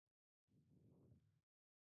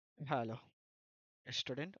Hello,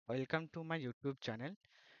 student. Welcome to my YouTube channel.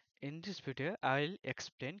 In this video, I'll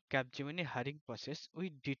explain Capgemini hiring process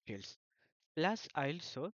with details. Plus, I'll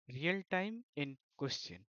show real time in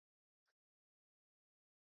question.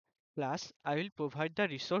 Plus, I will provide the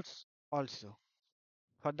resource also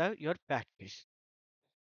for your practice.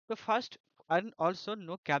 तो first and also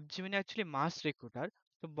no Capgemini actually mass recruiter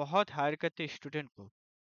तो बहुत higher करते student को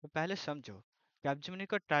तो पहले समझो Capgemini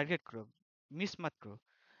को target करो मिस मत करो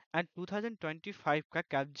एंड 2025 का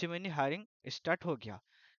कैपजेमिनी हायरिंग स्टार्ट हो गया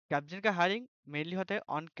कैपजेमिनी का हायरिंग मेनली होता है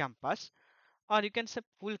ऑन कैंपस और you can say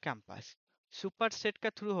full campus super set का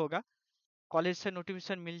थ्रू होगा कॉलेज से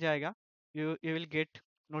नोटिफिकेशन मिल जाएगा यू विल गेट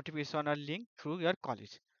नोटिफिकेशन और link through your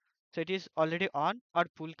college so it is already on or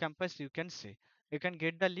full campus you can say you can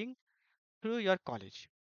get the link through your college.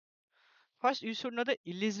 First, you should know the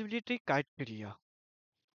eligibility criteria.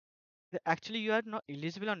 Actually, you are not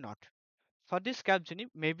eligible or not. For this Capgemini,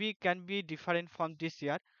 maybe it can be different from this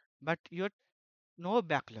year, but you no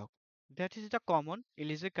backlog. That is the common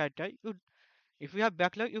eligibility criteria. If you have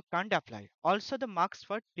backlog, you can't apply. Also, the marks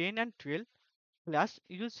for 10 and 12 plus,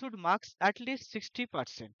 you should marks at least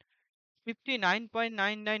 60%.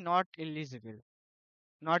 59.99 not eligible.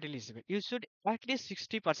 Not eligible. You should at least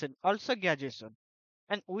 60%. Also graduation.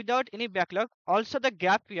 And without any backlog, also the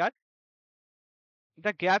gap year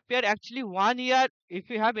actually 1 year.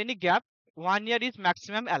 If you have any gap, 1 year is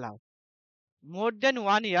maximum allowed. More than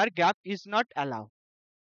 1 year gap is not allowed.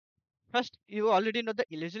 First, you already know the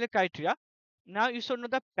eligible criteria. Now you should know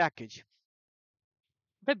the package.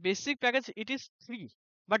 The basic package it is three,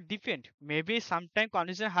 but depend. Maybe sometime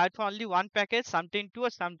condition hard for only one package, sometime two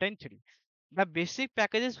or sometime three. The basic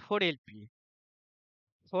package is 4 LPA,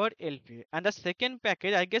 4 LPA, and the second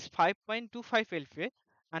package I guess 5.25 LPA,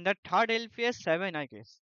 and the third LPA is 7 I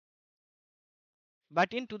guess.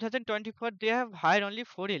 But in 2024, they have hired only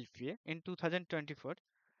 4 LPA in 2024.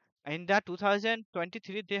 In the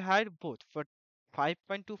 2023, they hired both for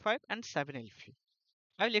 5.25 and 7 LPA.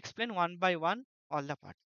 I will explain one by one all the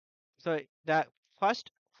part. So the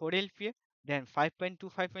first 4 LPA, then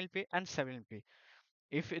 5.25 LPA and 7 LPA.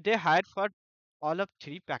 If they hired for all of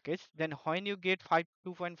three package, then when you get 5,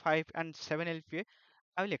 2.5 and 7 LPA,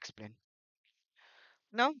 I will explain.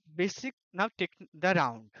 Now basic, now take the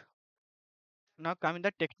round. Now coming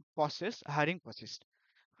the tech process, hiring process.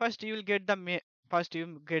 First, you will get the mail. First,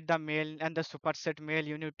 you get the mail and the superset mail.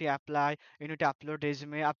 You need to apply. You need to upload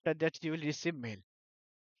resume. After that, you will receive mail.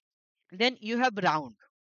 Then you have round.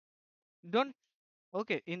 Don't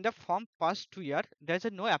okay. In the form past 2 year, there's a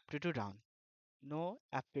no aptitude round. No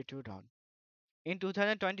aptitude round. In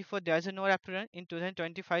 2024, there's a no aptitude round. In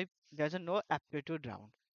 2025, there's a no aptitude round.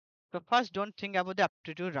 So first, don't think about the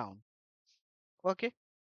aptitude round. Okay,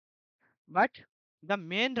 but the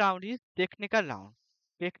main round is technical round.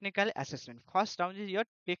 Technical assessment. First round is your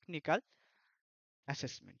technical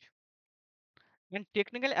assessment. In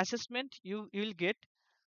technical assessment, you will get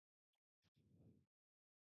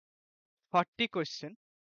 40 question,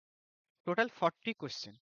 total 40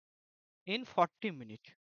 question in 40 minutes.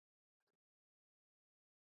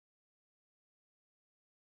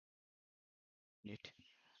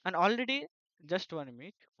 And already, just 1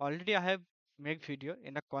 minute, already I have made video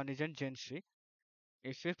in a contingent Gen Z.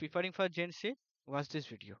 If you're preparing for Gen Z, watch this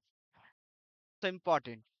video. So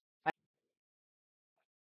important.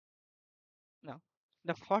 Now,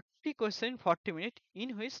 the 40 question 40 minutes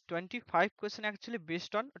in which 25 question actually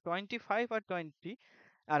based on 25 or 20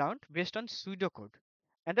 around based on pseudocode.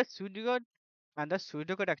 And the pseudocode and the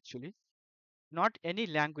pseudocode actually not any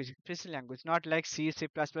language, special language, not like C, C++,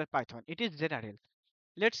 Python. It is general.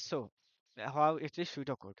 Let's show how it is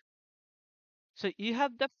pseudocode. So you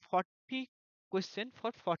have the 40 question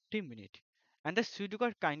for 40 minutes. And the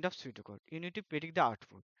pseudocode kind of pseudocode. You need to predict the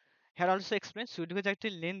output. Here also explain pseudocode is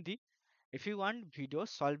actually lengthy. If you want video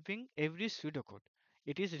solving every pseudocode,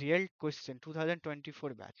 it is real question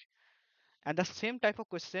 2024 batch. And the same type of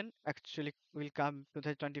question actually will come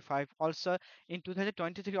 2025. Also in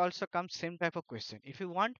 2023 also comes same type of question. If you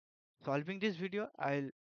want solving this video, I'll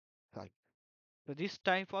solve. So this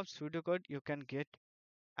type of pseudocode you can get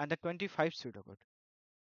and the 25 pseudocode.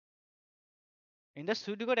 In the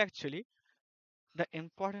pseudocode actually, the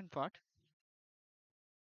important part,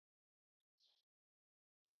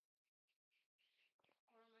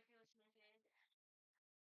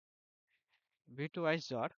 bitwise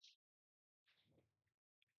job,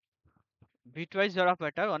 bitwise job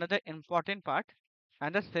operator, one of the important part.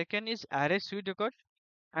 And the second is array pseudocode.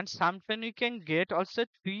 And sometimes you can get also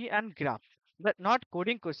tree and graph, but not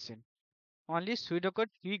coding question. Only pseudocode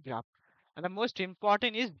tree graph. And the most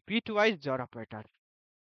important is bitwise job operator.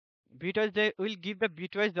 Bitwise, they will give the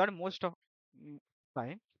bitwise the most of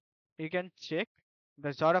time. You can check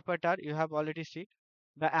the Zora pattern. You have already seen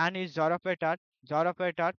the N is Zora pattern,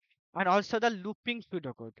 and also the looping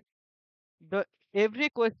pseudocode. The every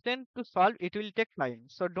question to solve it will take time,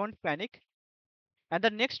 so don't panic. And the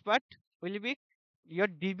next part will be your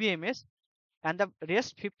DBMS, and the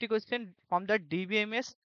rest 50 question from the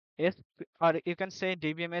DBMS, or you can say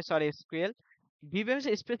DBMS or SQL. DBMS is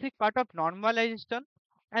a specific part of normalization,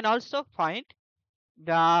 and also find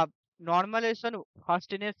the normalization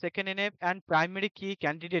first in a second in a and primary key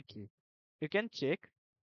candidate key. You can check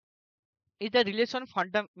is the relation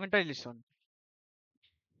fundamental relation.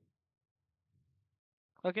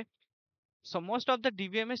 Okay. So most of the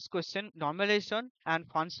DBMS question normalization and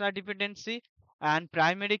functional dependency and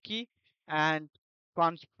primary key and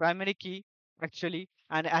primary key actually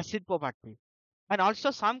and acid property. And also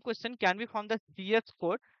some question can be from the CS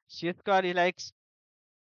code. CS code is like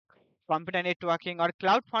computer networking or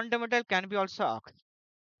cloud fundamental can be also asked.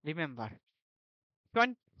 Remember,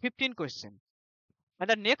 20, 15 question. And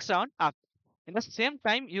the next round up. In the same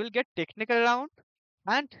time, you will get technical round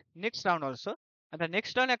and next round also. And the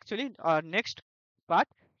next round actually, next part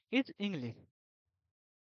is English.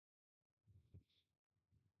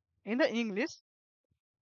 In the English,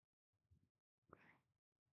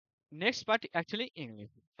 next part actually English.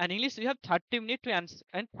 And English you have 30 minutes to answer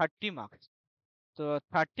and 30 marks. So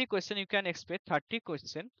 30 question you can expect 30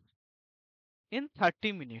 question in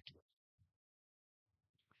 30 minutes.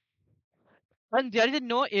 And there is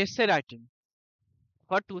no essay writing.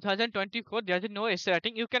 For 2024, there is no essay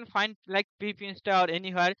writing. You can find like Peep Insta or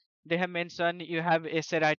anywhere they have mentioned you have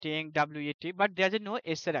essay writing, WET, but there is no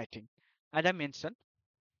essay writing. As I mentioned,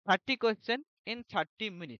 30 question in 30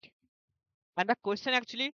 minutes. And the question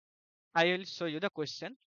actually, I will show you the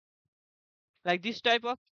question. Like this type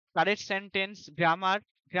of correct sentence,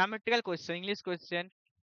 grammatical question, English question.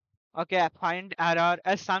 Okay, find error.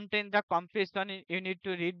 As sometimes the completion you need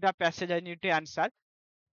to read the passage and you need to answer.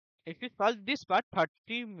 If you solve this part,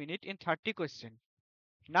 30 minutes in 30 question.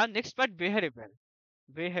 Now next part behavioral,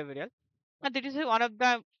 and this is one of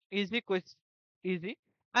the easy question, easy.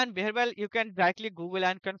 And behavioral you can directly Google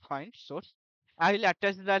and can find source. I will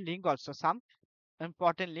attach the link also, some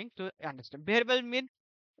important link to understand. Behavioral mean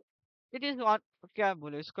it is one क्या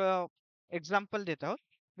बोले इसको example देता हूँ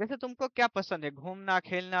जैसे तुमको क्या पसंद है घूमना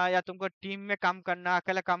खेलना या तुमको टीम में काम करना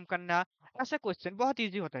अकेला काम करना ऐसा क्वेश्चन बहुत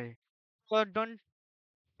इजी होता है so don't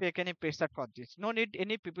take any pressure for this, no need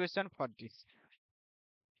any preparation for this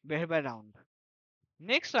behavior round.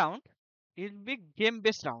 Next round is big game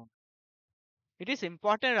based round. It is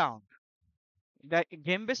important round. The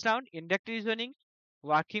game based round, inductive reasoning,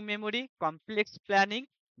 working memory, complex planning,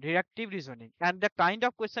 deductive reasoning, and the kind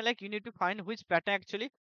of question like you need to find which pattern actually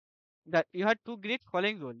that you have two grid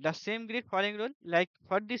following rule, the same grid following rule. Like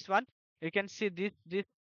for this one you can see this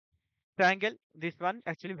triangle, this one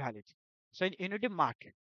actually valid, so you need to mark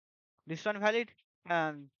this one valid.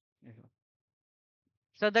 And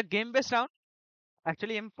so the game based round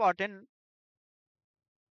actually important,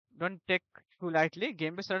 don't take too lightly.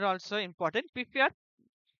 Game based round also important, prepare.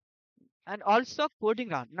 And also coding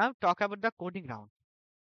round. Now talk about the coding round.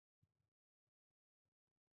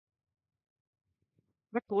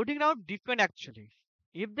 The coding round different actually.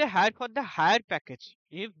 If they hire for the higher package,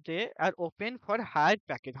 if they are open for higher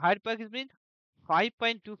package means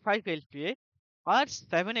 5.25 LPA or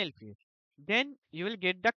 7 LPA, then you will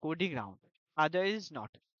get the coding round. Otherwise not.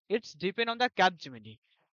 It's depend on the Capgemini.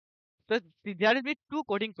 So there will be two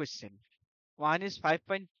coding question. One is 5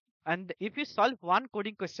 point, and if you solve one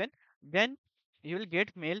coding question, then you will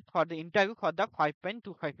get mail for the interview for the 5.25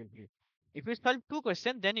 LPA. If you solve two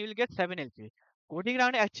questions, then you will get 7 LPA. Coding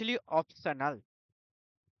round actually optional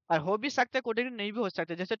और हो भी सकता है, coding नहीं भी हो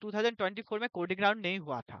सकता, जैसे 2024 में कोडिंग राउंड नहीं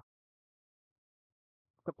हुआ था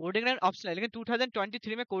तो कोडिंग राउंड ऑप्शनल है, लेकिन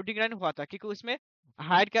 2023 में कोडिंग राउंड हुआ था क्योंकि उसमें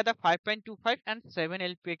हायर किया था 5.25 एंड 7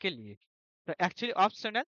 एलपीए के लिए. So actually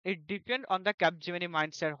optional, it depends on the Capgemini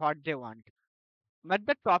mindset what they want. But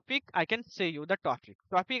the topic, I can say you the topic.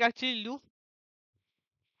 Topic actually loop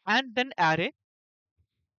and then array,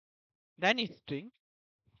 then string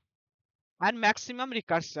and maximum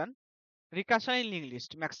recursion. Recursion in linked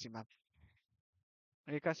list maximum.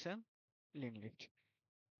 Recursion linked list.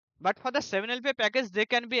 But for the 7LP package, they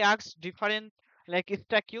can be asked different like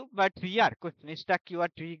stack queue, but here question stack queue or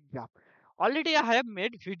tree graph. Already I have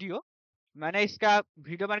made video. मैंने इसका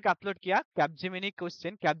video बना के upload किया Capgemini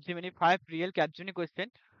question, Capgemini 5 real Capgemini question,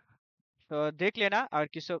 तो देख लेना. और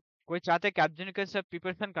किसी कोई चाहते हैं कैपजेमिनी के सब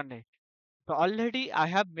प्रिपरेशन करने, तो already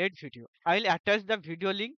I have made video. I will attach the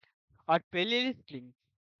video link और प्लेलिस्ट लिंक.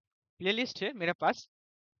 प्लेलिस्ट है मेरे पास,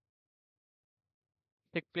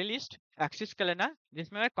 एक प्लेलिस्ट एक्सेस कर लेना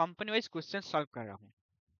जिसमें मैं कंपनी वाइज क्वेश्चन सॉल्व कर रहा हूँ.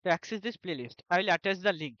 तो access this playlist. I will attach the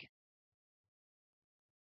link.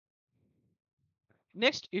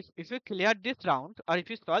 Next, if you clear this round or if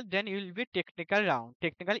you solve, then you will be technical round,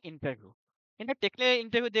 technical interview. In the technical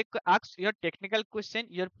interview, they ask your technical question,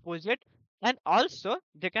 your project, and also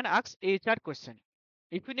they can ask HR question.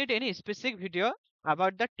 If you need any specific video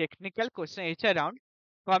about the technical question HR round,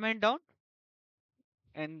 comment down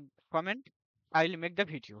and comment. I will make the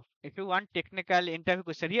video. If you want technical interview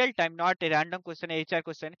question, real time, not a random question, HR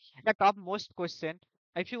question, the top most question.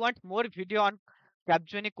 If you want more video on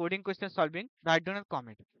Capgemini coding question solving, write down a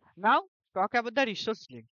comment. Now talk about the resource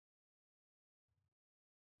link.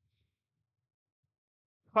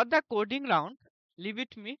 For the coding round, leave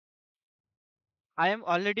it me. I am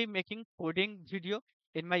already making coding video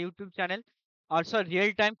in my YouTube channel. Also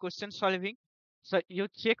real time question solving. So you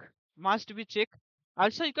check, must be check.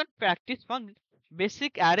 Also you can practice from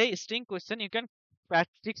basic array string question. You can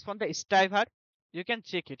practice from the Stiver. You can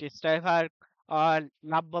check it. Stiver or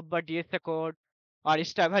Labbabba DSA code or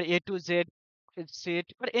Stiver A to Z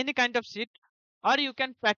sheet or any kind of sheet. Or you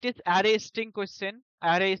can practice array string question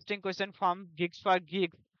from gigs for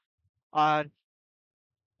gigs or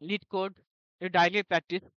lead code, you daily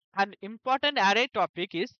practice. An important array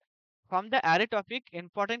topic is from the array topic,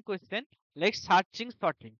 important question like searching,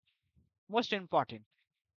 sorting. Most important.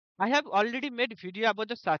 I have already made video about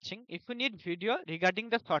the searching. If you need video regarding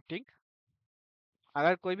the sorting,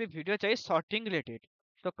 अगर कोई भी video चाहिए sorting related,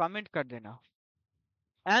 तो comment कर देना.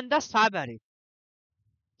 And the sub array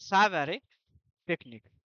technique.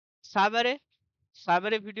 Sub array, sub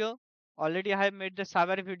array video. Already I have made the sub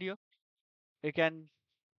array video. You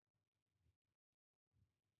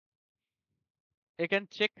you can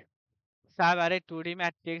check Savare 2D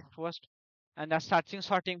matrix first and the searching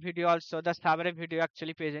sorting video also the Savare video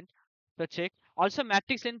actually present. So check. Also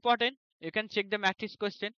matrix important. You can check the matrix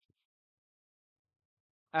question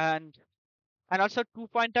and also two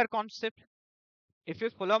pointer concept. If you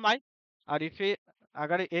follow my और if you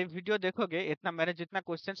अगर ये video देखोगे इतना मैंने जितना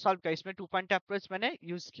question solve किया इसमें two point approach मैंने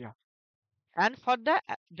यूज किया and for the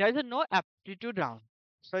there is no aptitude round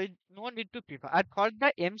so no need to prepare and for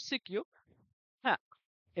the MCQ हाँ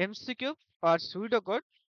एमसीक्यू और pseudo code.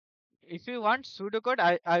 If you want pseudocode,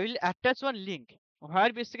 I will attach one link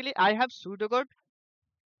where basically I have pseudocode.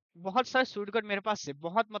 बहुत सारा pseudocode मेरे पास है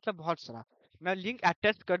बहुत मतलब बहुत सारा. मैं लिंक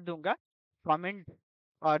अटैच कर दूंगा कमेंट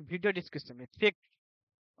और वीडियो डिस्क्रिप्शन में चेक.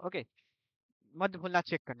 ओके मत भूलना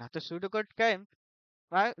चेक करना. तो pseudocode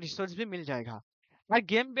का रिसोर्स भी मिल जाएगा. और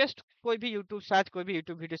गेम बेस्ड कोई भी यूट्यूब शायद कोई भी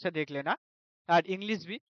यूट्यूब वीडियो से देख लेना और इंग्लिश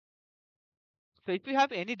भी. So if you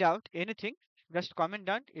have any doubt anything just comment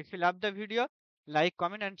down. If you love the video like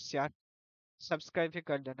comment and share. Subscribe भी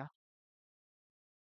कर देना.